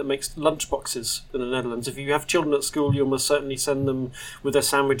company that makes lunchboxes in the Netherlands. If you have children at school, you must certainly send them with their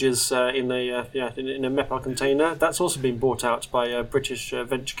sandwiches in a Mepal container. That's also been bought out by British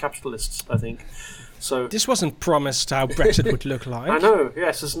venture capitalists, I think. So this wasn't promised how Brexit would look like. I know.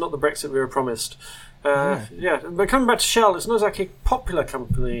 Yes, it's not the Brexit we were promised. But coming back to Shell, it's not exactly a popular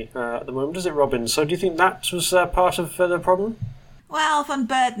company at the moment, is it, Robin? So do you think that was part of the problem? Well, Van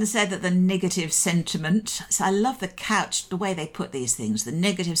Beurden said that the negative sentiment, so I love the way they put these things, the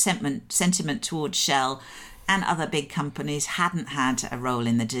negative sentiment towards Shell and other big companies hadn't had a role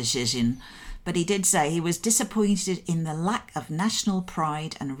in the decision. But he did say he was disappointed in the lack of national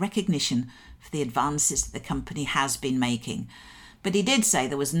pride and recognition for the advances that the company has been making. But he did say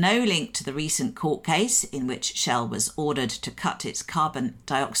there was no link to the recent court case in which Shell was ordered to cut its carbon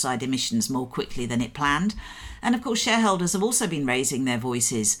dioxide emissions more quickly than it planned. And of course, shareholders have also been raising their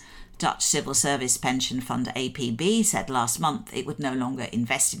voices. Dutch civil service pension fund APB said last month it would no longer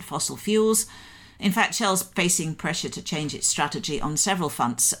invest in fossil fuels. In fact, Shell's facing pressure to change its strategy on several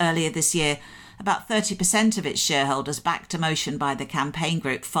fronts. Earlier this year, about 30% of its shareholders backed a motion by the campaign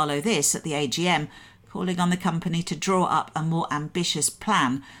group Follow This at the AGM, calling on the company to draw up a more ambitious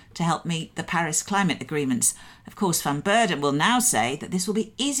plan to help meet the Paris climate agreements. Of course, Van Beurden will now say that this will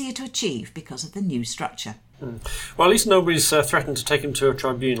be easier to achieve because of the new structure. Well, at least nobody's threatened to take him to a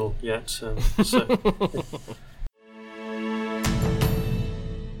tribunal yet.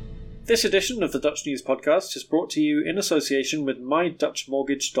 This edition of the Dutch News Podcast is brought to you in association with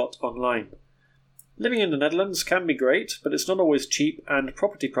MyDutchMortgage.online. Living in the Netherlands can be great, but it's not always cheap, and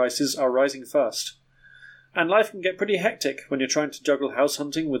property prices are rising fast. And life can get pretty hectic when you're trying to juggle house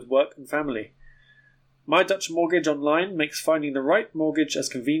hunting with work and family. My Dutch Mortgage Online makes finding the right mortgage as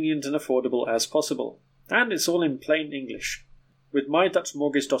convenient and affordable as possible. And it's all in plain English. With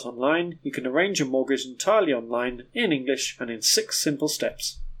MyDutchMortgage.online, you can arrange your mortgage entirely online, in English, and in 6 simple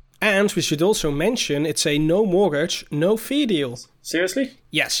steps. And we should also mention it's a no mortgage, no fee deal. Seriously?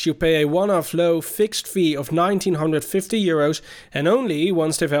 Yes, you pay a one-off low fixed fee of €1,950 and only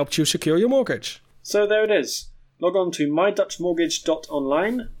once they've helped you secure your mortgage. So there it is. Log on to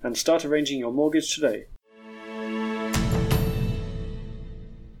MyDutchMortgage.online and start arranging your mortgage today.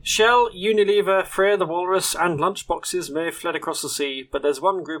 Shell, Unilever, Freya the Walrus and lunchboxes may have fled across the sea, but there's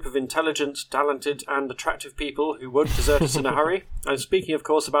one group of intelligent, talented and attractive people who won't desert us in a hurry. I'm speaking, of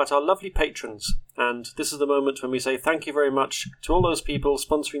course, about our lovely patrons. And this is the moment when we say thank you very much to all those people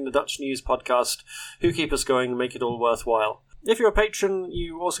sponsoring the Dutch News Podcast who keep us going and make it all worthwhile. If you're a patron,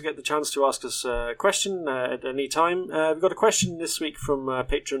 you also get the chance to ask us a question at any time. We've got a question this week from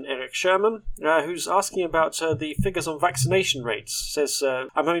patron Eric Sherman, who's asking about the figures on vaccination rates. Says,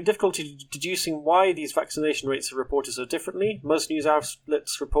 I'm having difficulty deducing why these vaccination rates are reported so differently. Most news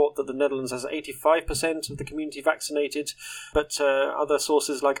outlets report that the Netherlands has 85% of the community vaccinated, but other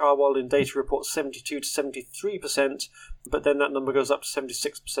sources like Arwald in data report 72 to 73%, but then that number goes up to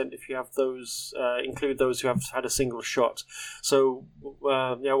 76% if you have those, include those who have had a single shot. So,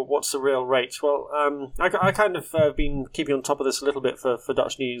 what's the real rate? Well, I kind of been keeping on top of this a little bit for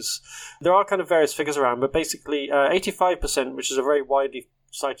Dutch News. There are kind of various figures around, but basically 85%, which is a very widely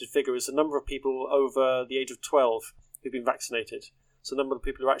cited figure, is the number of people over the age of 12 who've been vaccinated. So the number of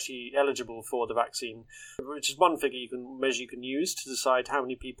people who are actually eligible for the vaccine, which is one figure you can use to decide how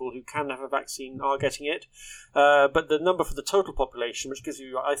many people who can have a vaccine are getting it. But the number for the total population, which gives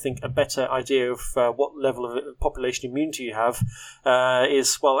you, I think, a better idea of what level of population immunity you have,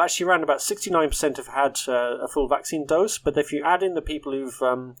 is, well, actually around about 69% have had a full vaccine dose. But if you add in the people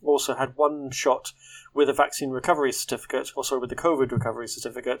who've also had one shot with a vaccine recovery certificate, with the COVID recovery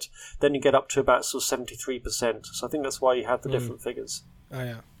certificate, then you get up to about sort of 73%. So I think that's why you have the different figures.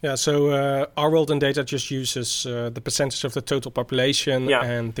 So our World in Data just uses the percentage of the total population,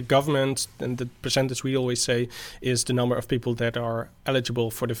 and the government, and the percentage we always say is the number of people that are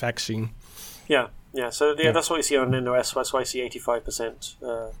eligible for the vaccine. Yeah. So that's what you see on NOS. That's why I see 85%.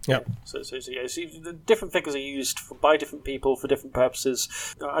 So the different figures are used by different people for different purposes.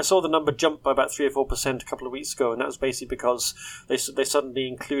 I saw the number jump by about 3 or 4% a couple of weeks ago, and that was basically because they suddenly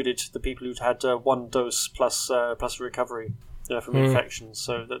included the people who'd had one dose plus recovery from infections.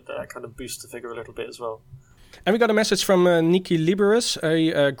 So that kind of boosts the figure a little bit as well. And we got a message from Niki Liberis,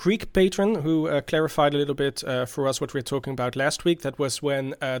 a Greek patron, who clarified a little bit for us what we were talking about last week. That was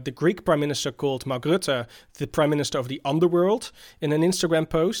when the Greek Prime Minister called Mark Rutte the Prime Minister of the Underworld in an Instagram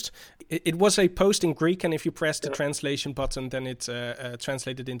post. It was a post in Greek, and if you press the translation button, then it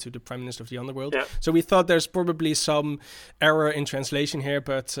translated into the Prime Minister of the Underworld. Yeah. So we thought there's probably some error in translation here,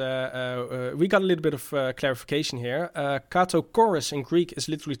 but we got a little bit of clarification here. Kato Chorus in Greek is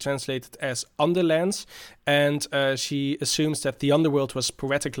literally translated as Underlands, and she assumes that the Underworld was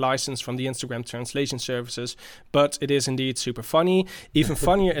poetic license from the Instagram translation services, but it is indeed super funny. Even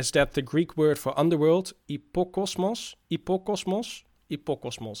funnier is that the Greek word for underworld, ipokosmos,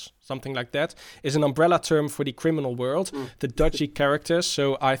 something like that, is an umbrella term for the criminal world, the dodgy characters.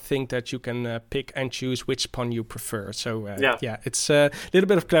 So I think that you can pick and choose which pun you prefer. So it's a little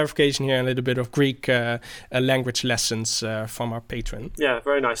bit of clarification here and a little bit of Greek language lessons from our patron. Yeah,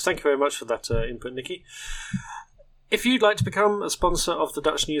 very nice. Thank you very much for that input, Nikki. If you'd like to become a sponsor of the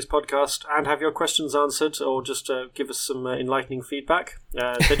Dutch News Podcast and have your questions answered, or just give us some enlightening feedback,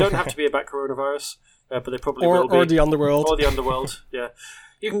 they don't have to be about coronavirus. But they probably will be. Or the Underworld. Or the Underworld, yeah.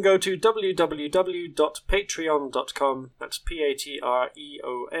 You can go to www.patreon.com, that's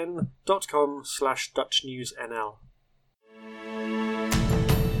patreon.com/DutchNewsNL.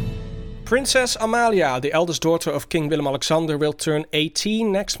 Princess Amalia, the eldest daughter of King Willem-Alexander, will turn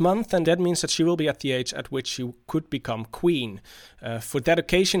 18 next month, and that means that she will be at the age at which she could become queen. For that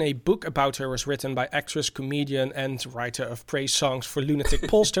occasion, a book about her was written by actress, comedian, and writer of praise songs for lunatic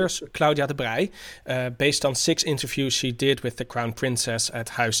pollsters, Claudia de Breij, based on 6 interviews she did with the Crown Princess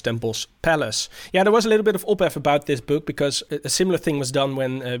at Huis ten Bosch Palace. Yeah, there was a little bit of ophef about this book, because a similar thing was done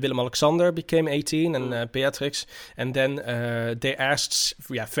when Willem-Alexander became 18 and Beatrix, and then they asked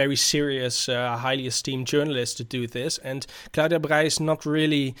very serious, highly esteemed journalists to do this, and Claudia de Breij is not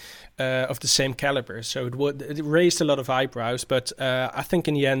really of the same caliber, so it raised a lot of eyebrows, but I think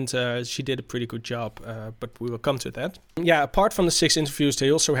in the end she did a pretty good job, but we will come to that. Yeah, apart from the 6 interviews,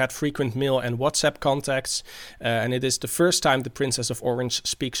 they also had frequent mail and WhatsApp contacts, and it is the first time the Princess of Orange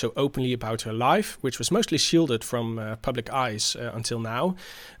speaks so openly about her life, which was mostly shielded from public eyes until now.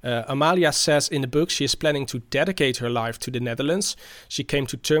 Amalia says in the book she is planning to dedicate her life to the Netherlands. She came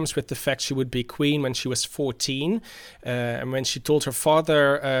to terms with the fact she would be queen when she was 14, and when she told her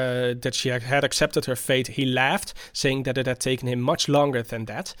father that she had accepted her fate, he laughed, saying that it had taken him much longer than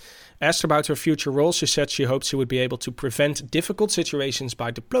that. Asked about her future role, she said she hoped she would be able to prevent difficult situations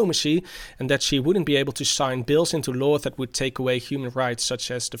by diplomacy, and that she wouldn't be able to sign bills into law that would take away human rights, such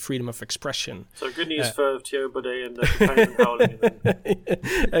as the freedom of expression. So good news for Thierry Baudet and Franklin Howling.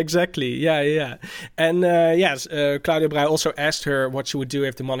 Exactly, yeah. And Claudia de Breij also asked her what she would do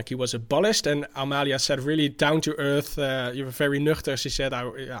if the monarchy was abolished, and Amalia said really down to earth, you were very nuchter. She said,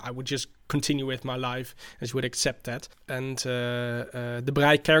 I would just continue with my life, and she would accept that. And de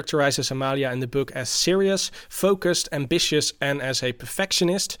Breij characterizes Amalia in the book as serious, focused, ambitious, and as a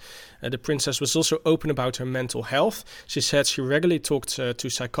perfectionist. The princess was also open about her mental health. She said she regularly talked to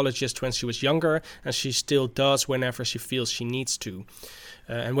psychologists when she was younger, and she still does whenever she feels she needs to.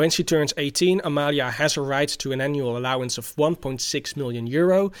 And when she turns 18, Amalia has a right to an annual allowance of 1.6 million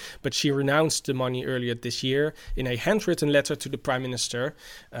euro, but she renounced the money earlier this year in a handwritten letter to the Prime Minister,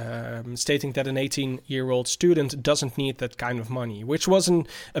 stating that an 18-year-old student doesn't need that kind of money, which was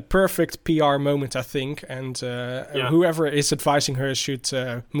a perfect PR moment, I think, and whoever is advising her should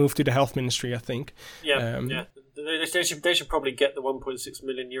move to the health ministry, I think. They should probably get the 1.6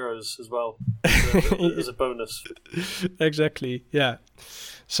 million euros as well as a bonus. Exactly, yeah.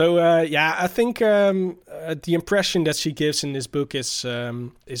 So, I think the impression that she gives in this book is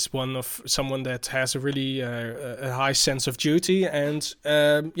one of someone that has a really a high sense of duty, and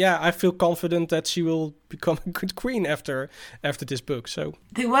I feel confident that she will become a good queen after this book. So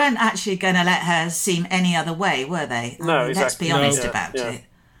they weren't actually going to let her seem any other way, were they? No, exactly. Let's be honest about it.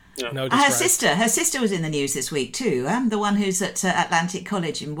 Yeah. No, her sister was in the news this week too. The one who's at Atlantic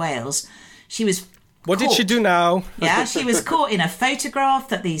College in Wales. She was. What did she do now? Yeah, she was caught in a photograph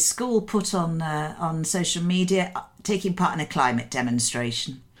that the school put on social media, taking part in a climate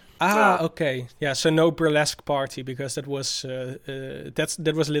demonstration. Okay. Yeah, so no burlesque party, because that was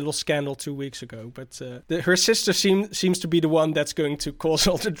that was a little scandal 2 weeks ago. But her sister seems to be the one that's going to cause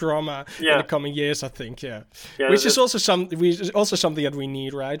all the drama in the coming years, I think. Yeah. Which is also something that we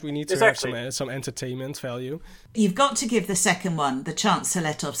need, right? We need to have some entertainment value. You've got to give the second one the chance to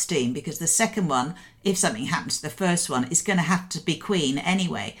let off steam, because the second one, if something happens to the first one, is going to have to be Queen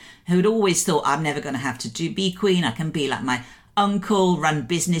anyway, who'd always thought, I'm never going to have to be Queen. I can be like my uncle, run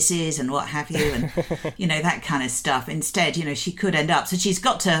businesses and what have you, and that kind of stuff. Instead, she could end up. So she's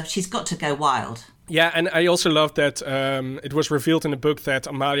got to go wild. Yeah, and I also love that it was revealed in the book that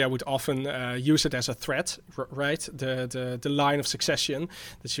Amalia would often use it as a threat, right? The line of succession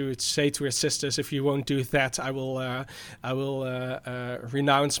that she would say to her sisters, "If you won't do that, I will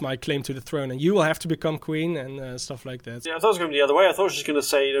renounce my claim to the throne, and you will have to become queen," and stuff like that. Yeah, I thought it was going to be the other way. I thought she was going to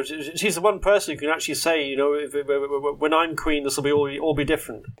say, she's the one person who can actually say, when I'm queen, this will all be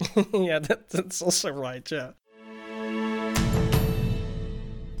different. Yeah, that's also right. Yeah.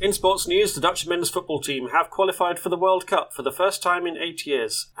 In sports news, the Dutch men's football team have qualified for the World Cup for the first time in 8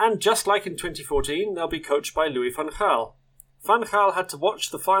 years. And just like in 2014, they'll be coached by Louis van Gaal. Van Gaal had to watch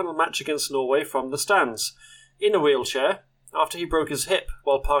the final match against Norway from the stands, in a wheelchair, after he broke his hip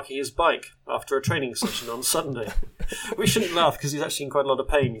while parking his bike after a training session on Sunday. We shouldn't laugh because he's actually in quite a lot of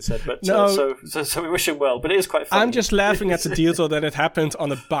pain, he said, but so we wish him well. But it is quite funny. I'm just laughing at the detail that it happened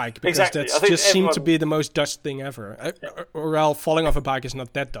on a bike, because that just seemed to be the most Dutch thing ever. Or falling off a bike is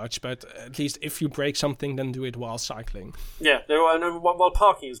not that Dutch, but at least if you break something, then do it while cycling. Yeah, while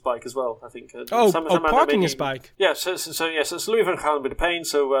parking his bike as well, I think. Parking his bike. Yeah, so it's Louis van Gaal with a pain,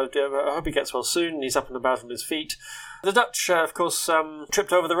 so I hope he gets well soon. He's up and about on his feet. The Dutch, of course,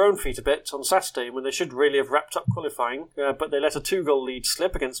 tripped over their own feet a bit on Saturday when they should really have wrapped up qualifying, but they let a 2-goal lead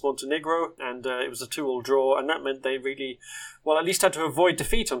slip against Montenegro, and it was a 2-2 draw, and that meant they really, at least had to avoid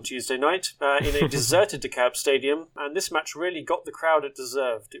defeat on Tuesday night in a deserted De Kuip stadium, and this match really got the crowd it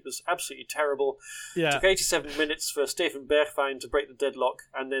deserved. It was absolutely terrible. Yeah. It took 87 minutes for Steven Bergwijn to break the deadlock,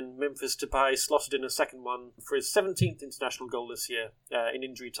 and then Memphis Depay slotted in a second one for his 17th international goal this year in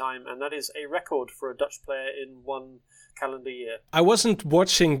injury time, and that is a record for a Dutch player in one calendar year. I wasn't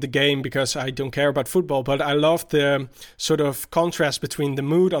watching the game because I don't care about football, but I loved the sort of contrast between the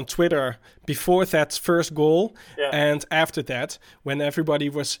mood on Twitter before that first goal and after that, when everybody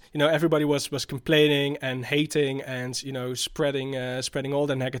was complaining and hating and spreading all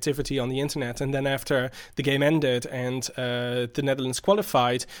the negativity on the internet, and then after the game ended and the Netherlands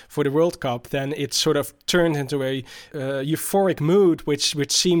qualified for the World Cup, then it sort of turned into a euphoric mood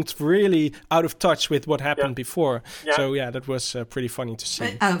which seemed really out of touch with what happened before. Yeah. So that was pretty funny to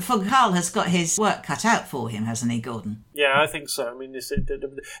see. But Van Gaal has got his work cut out for him, hasn't he, Gordon? Yeah, I think so. I mean,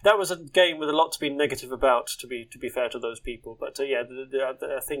 that was a game with a lot to be negative about, to be fair to those people. But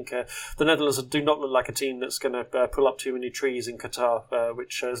I think the Netherlands do not look like a team that's going to pull up too many trees in Qatar,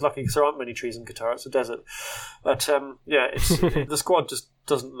 which is lucky because there aren't many trees in Qatar. It's a desert. But the squad just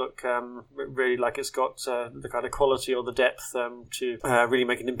doesn't look really like it's got the kind of quality or the depth to really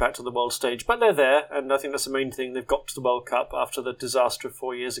make an impact on the world stage. But they're there, and I think that's the main thing. They've got to the World Cup after the disaster of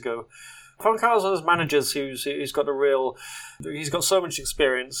 4 years ago. Van Gaal's one of those managers who's got so much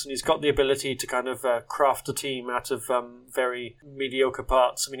experience, and he's got the ability to kind of craft a team out of very mediocre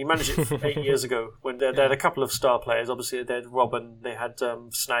parts. I mean, he managed it 8 years ago when they had a couple of star players. Obviously, they had Robben, they had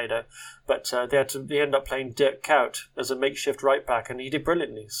Sneijder, but they ended up playing Dirk Kuyt as a makeshift right back, and he did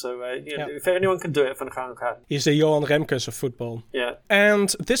brilliantly. So if anyone can do it, Van Gaal can. He's the Johan Remkes of football. Yeah. And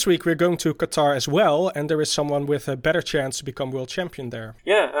this week we're going to Qatar as well, and there is someone with a better chance to become world champion there.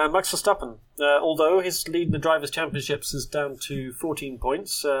 Yeah, Max Verstappen. Although his lead in the Drivers' Championships is down to 14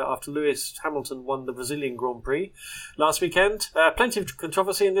 points after Lewis Hamilton won the Brazilian Grand Prix last weekend. Plenty of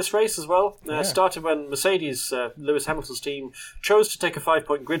controversy in this race as well. Started when Mercedes, Lewis Hamilton's team, chose to take a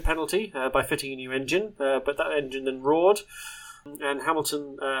 5-point grid penalty by fitting a new engine, but that engine then roared. And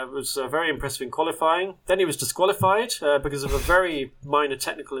Hamilton was very impressive in qualifying. Then he was disqualified because of a very minor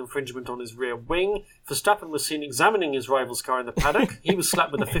technical infringement on his rear wing. Verstappen was seen examining his rival's car in the paddock. He was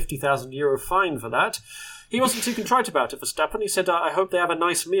slapped with a €50,000 fine for that. He wasn't too contrite about it, Verstappen. He said, I hope they have a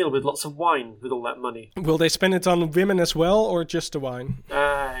nice meal with lots of wine with all that money. Will they spend it on women as well, or just the wine?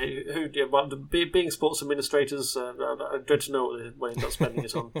 Being sports administrators, I dread to know what they end up spending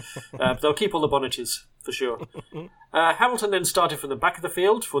it on. But they'll keep all the bonnages, for sure. Hamilton then started from the back of the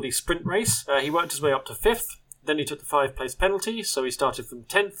field for the sprint race. He worked his way up to 5th. Then he took the 5-place penalty, so he started from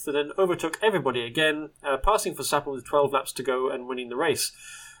 10th and then overtook everybody again, passing Verstappen with 12 laps to go and winning the race.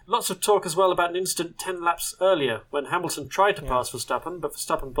 Lots of talk as well about an incident 10 laps earlier when Hamilton tried to pass Verstappen, but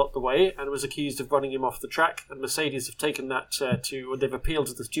Verstappen blocked the way and was accused of running him off the track. And Mercedes have taken that they've appealed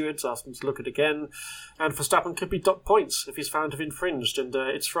to the stewards, asked them to look at it again. And Verstappen could be docked points if he's found to have infringed. And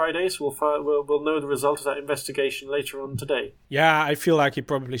it's Friday, so we'll know the result of that investigation later on today. Yeah, I feel like he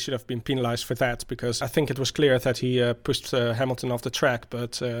probably should have been penalised for that, because I think it was clear that he pushed Hamilton off the track.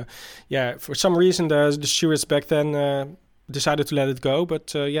 But for some reason the stewards back then decided to let it go,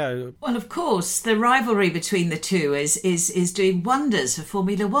 but Well, of course, the rivalry between the two is doing wonders for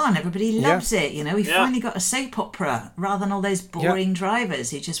Formula One. Everybody loves it, you know. We finally got a soap opera rather than all those boring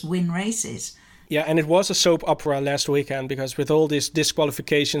drivers who just win races. Yeah, and it was a soap opera last weekend, because with all these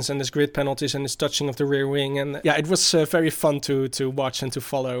disqualifications and this grid penalties and this touching of the rear wing, and it was very fun to watch and to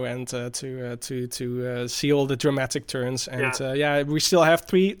follow and to see all the dramatic turns. And we still have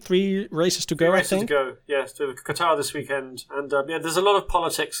three races to go. I think. To go. Yes, to Qatar this weekend, and there's a lot of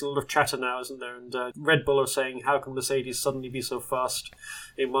politics and a lot of chatter now, isn't there? And Red Bull are saying, how can Mercedes suddenly be so fast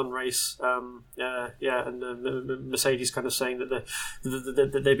in one race? And Mercedes kind of saying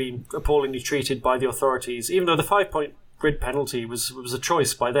that they've been appallingly treated by the authorities, even though the 5-point grid penalty was a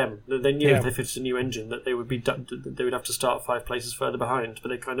choice by them. They knew if they fitted a new engine that they would have to start 5 places further behind, but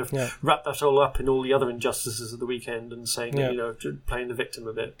they kind of wrapped that all up in all the other injustices of the weekend and saying that, playing the victim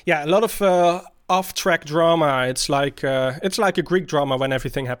a bit. Yeah, a lot of off-track drama. It's like a Greek drama when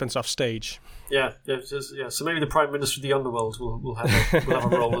everything happens off stage. Yeah. So maybe the Prime Minister of the Underworld will have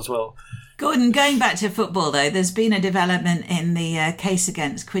a role as well. Gordon, going back to football though, there's been a development in the case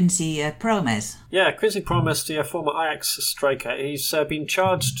against Quincy Promes. Yeah, Quincy Promes, the former Ajax striker, he's been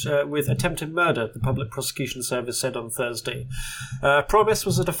charged with attempted murder, the Public Prosecution Service said on Thursday. Promes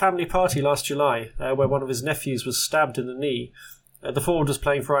was at a family party last July where one of his nephews was stabbed in the knee. The forward was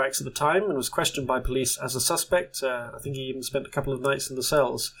playing for Ajax at the time and was questioned by police as a suspect. I think he even spent a couple of nights in the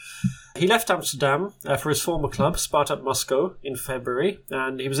cells. He left Amsterdam for his former club, Spartak Moscow, in February,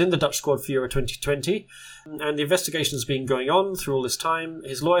 and he was in the Dutch squad for Euro 2020. And the investigation has been going on through all this time.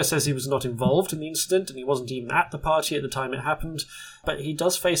 His lawyer says he was not involved in the incident and he wasn't even at the party at the time it happened. But he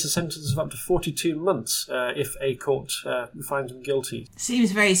does face a sentence of up to 42 months if a court finds him guilty.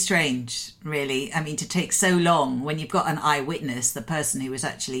 Seems very strange, really. I mean, to take so long when you've got an eyewitness, the person who was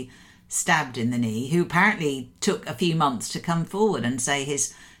actually stabbed in the knee, who apparently took a few months to come forward and say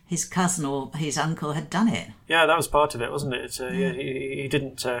his cousin or his uncle had done it. Yeah, that was part of it, wasn't it? He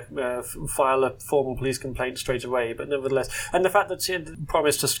didn't file a formal police complaint straight away, but nevertheless. And the fact that he had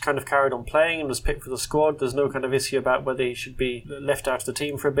promised just kind of carried on playing and was picked for the squad, there's no kind of issue about whether he should be left out of the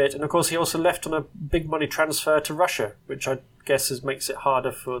team for a bit. And of course, he also left on a big money transfer to Russia, which I guess makes it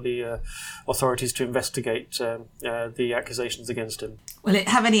harder for the authorities to investigate the accusations against him. Will it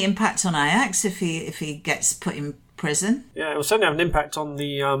have any impact on Ajax if he gets put in prison? Yeah, it will certainly have an impact on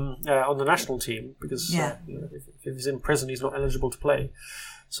the national team, because if he's in prison, he's not eligible to play.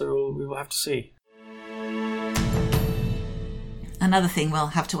 So we will have to see. Another thing we'll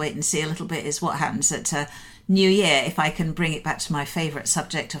have to wait and see a little bit is what happens at New Year, if I can bring it back to my favourite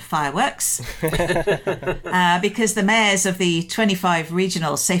subject of fireworks. Because the mayors of the 25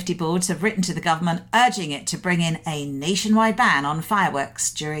 regional safety boards have written to the government urging it to bring in a nationwide ban on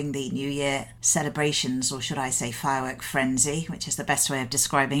fireworks during the New Year celebrations, or should I say firework frenzy, which is the best way of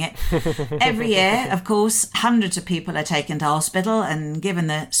describing it. Every year, of course, hundreds of people are taken to hospital, and given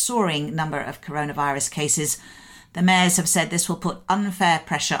the soaring number of coronavirus cases, the mayors have said this will put unfair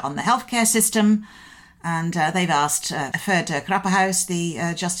pressure on the healthcare system. And they've asked Ferd Grapperhaus,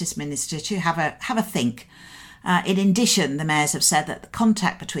 the Justice Minister, to have a think. In addition, the mayors have said that the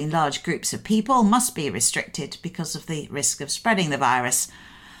contact between large groups of people must be restricted because of the risk of spreading the virus.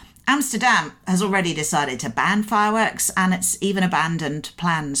 Amsterdam has already decided to ban fireworks, and it's even abandoned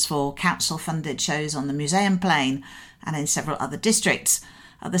plans for council-funded shows on the Museumplein and in several other districts.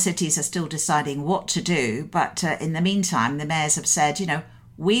 Other cities are still deciding what to do, but in the meantime, the mayors have said,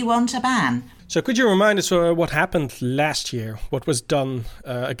 we want a ban. So could you remind us what happened last year? What was done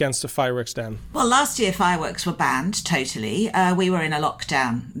against the fireworks then? Well, last year fireworks were banned totally. We were in a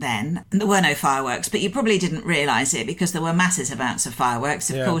lockdown then. There were no fireworks, but you probably didn't realise it because there were massive amounts of fireworks,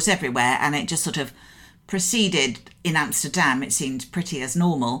 of course, everywhere. And it just sort of proceeded in Amsterdam. It seemed pretty as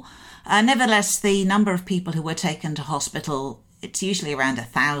normal. Nevertheless, the number of people who were taken to hospital, it's usually around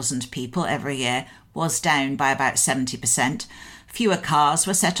 1,000 people every year, was down by about 70%. Fewer cars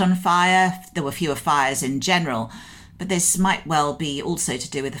were set on fire. There were fewer fires in general. But this might well be also to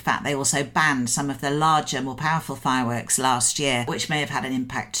do with the fact they also banned some of the larger, more powerful fireworks last year, which may have had an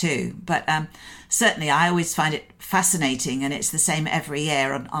impact too. But certainly I always find it fascinating, and it's the same every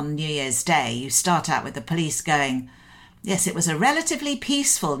year on New Year's Day. You start out with the police going, Yes, it was a relatively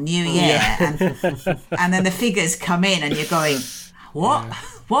peaceful New Year. And then the figures come in and you're going, what? Yeah.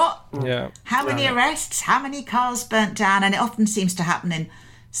 What? Yeah. How many arrests? How many cars burnt down? And it often seems to happen in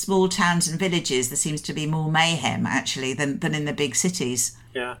small towns and villages. There seems to be more mayhem, actually, than in the big cities.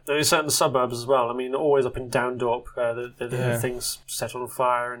 Yeah, there are certain suburbs as well. I mean, always up in Downdorp, the things set on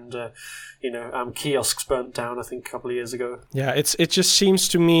fire, and kiosks burnt down, I think, a couple of years ago. Yeah, it just seems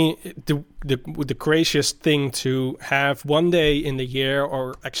to me the craziest thing to have one day in the year,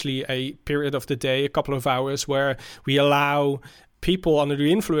 or actually a period of the day, a couple of hours, where we allow people under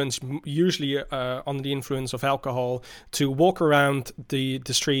the influence, usually under the influence of alcohol, to walk around the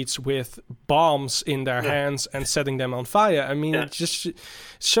streets with bombs in their hands and setting them on fire. I mean, it's just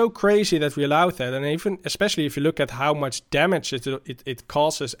so crazy that we allow that. And even, especially if you look at how much damage it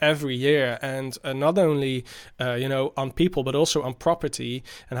causes every year, and not only, on people, but also on property,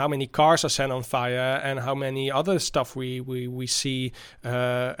 and how many cars are set on fire, and how many other stuff we see,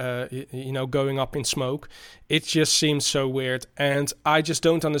 going up in smoke. It just seems so weird, and I just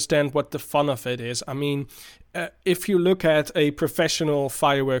don't understand what the fun of it is. I mean, if you look at a professional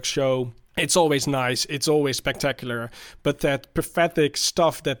fireworks show, it's always nice, it's always spectacular, but that pathetic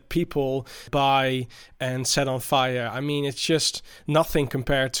stuff that people buy and set on fire, I mean, it's just nothing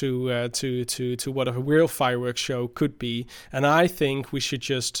compared to what a real fireworks show could be. And I think we should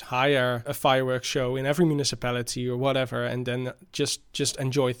just hire a fireworks show in every municipality or whatever, and then just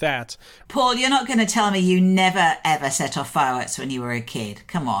enjoy that. Paul, you're not going to tell me you never ever set off fireworks when you were a kid?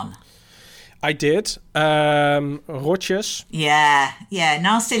 Come on. I did. Rotjes. Yeah,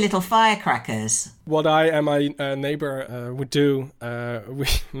 nasty little firecrackers. What I and my neighbor would do,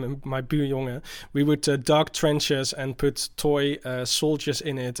 my buurjongen, we would dug trenches and put toy soldiers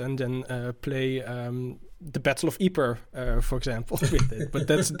in it, and then play the Battle of Ypres, for example, with it. But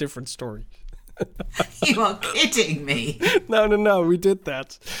that's a different story. You are kidding me. No, we did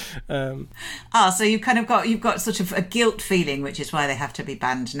that. So you've got sort of a guilt feeling, which is why they have to be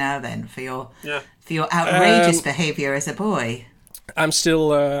banned now then for your outrageous behaviour as a boy. I'm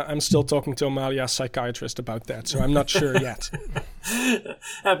still talking to Amalia's psychiatrist about that, so I'm not sure yet.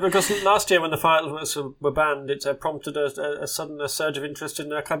 Because last year when the fireworks were banned, it prompted a sudden surge of interest in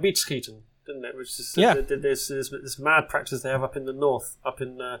Karbietskieten, didn't it? Which is this mad practice they have up in the north, up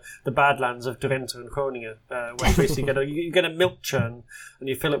in the Badlands of Drenthe and Groningen, where basically you get a milk churn and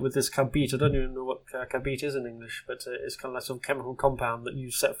you fill it with this karbiet. I don't even know what karbiet is in English, but it's kind of like some chemical compound that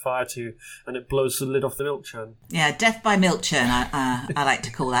you set fire to, and it blows the lid off the milk churn. Yeah, death by milk churn, I like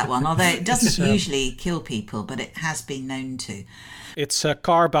to call that one, although it doesn't usually kill people, but it has been known to. It's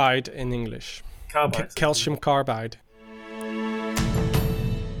carbide in English. Carbide. Calcium carbide.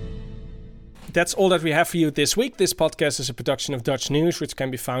 That's all that we have for you this week. This podcast is a production of Dutch News, which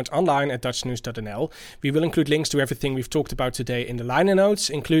can be found online at dutchnews.nl. We will include links to everything we've talked about today in the liner notes,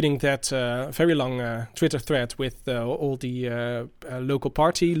 including that very long Twitter thread with all the local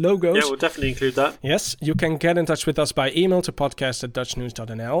party logos. Yeah, we'll definitely include that. Yes, you can get in touch with us by email to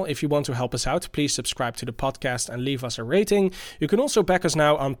podcast@dutchnews.nl. If you want to help us out, please subscribe to the podcast and leave us a rating. You can also back us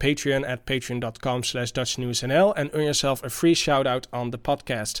now on Patreon at patreon.com/dutchnewsnl and earn yourself a free shout out on the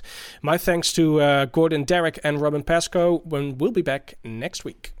podcast. My thanks to Gordon, Derek and Robin Pascoe, when we'll be back next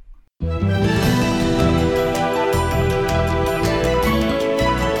week.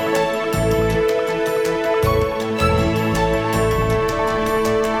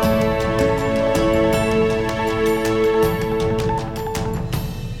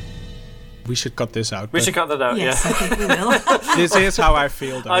 We should cut this out. We should cut that out, yes, I think we will. This is how I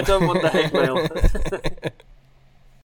feel, though. I don't want the hate mail.